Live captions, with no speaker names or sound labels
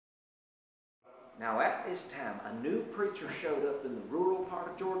Now at this time, a new preacher showed up in the rural part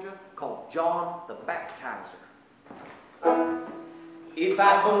of Georgia called John the Baptizer. If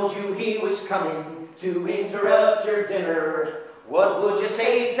I told you he was coming to interrupt your dinner, what would you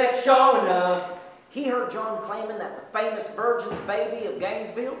say except sure enough? He heard John claiming that the famous Virgin's baby of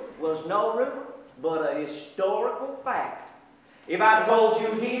Gainesville was no rumor, but a historical fact. If I told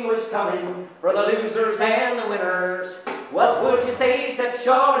you he was coming for the losers and the winners, what would you say except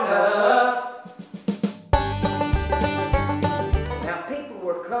sure enough? Now people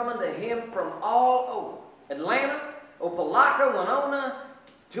were coming to him from all over. Atlanta, Opelika, Winona,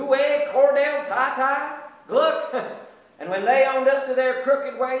 Tued, Cordell, Ty, Gluck. And when they owned up to their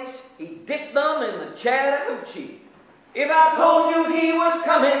crooked ways, he dipped them in the Chattahoochee. If I told you he was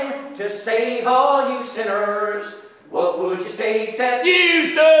coming to save all you sinners, what would you say except,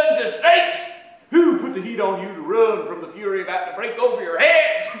 you sons of snakes? Who put the heat on you to run from the fury about to break over your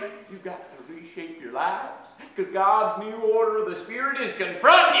heads? You've got to reshape your lives, because God's new order of the Spirit is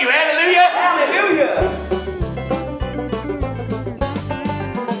confronting you. Hallelujah! Hallelujah!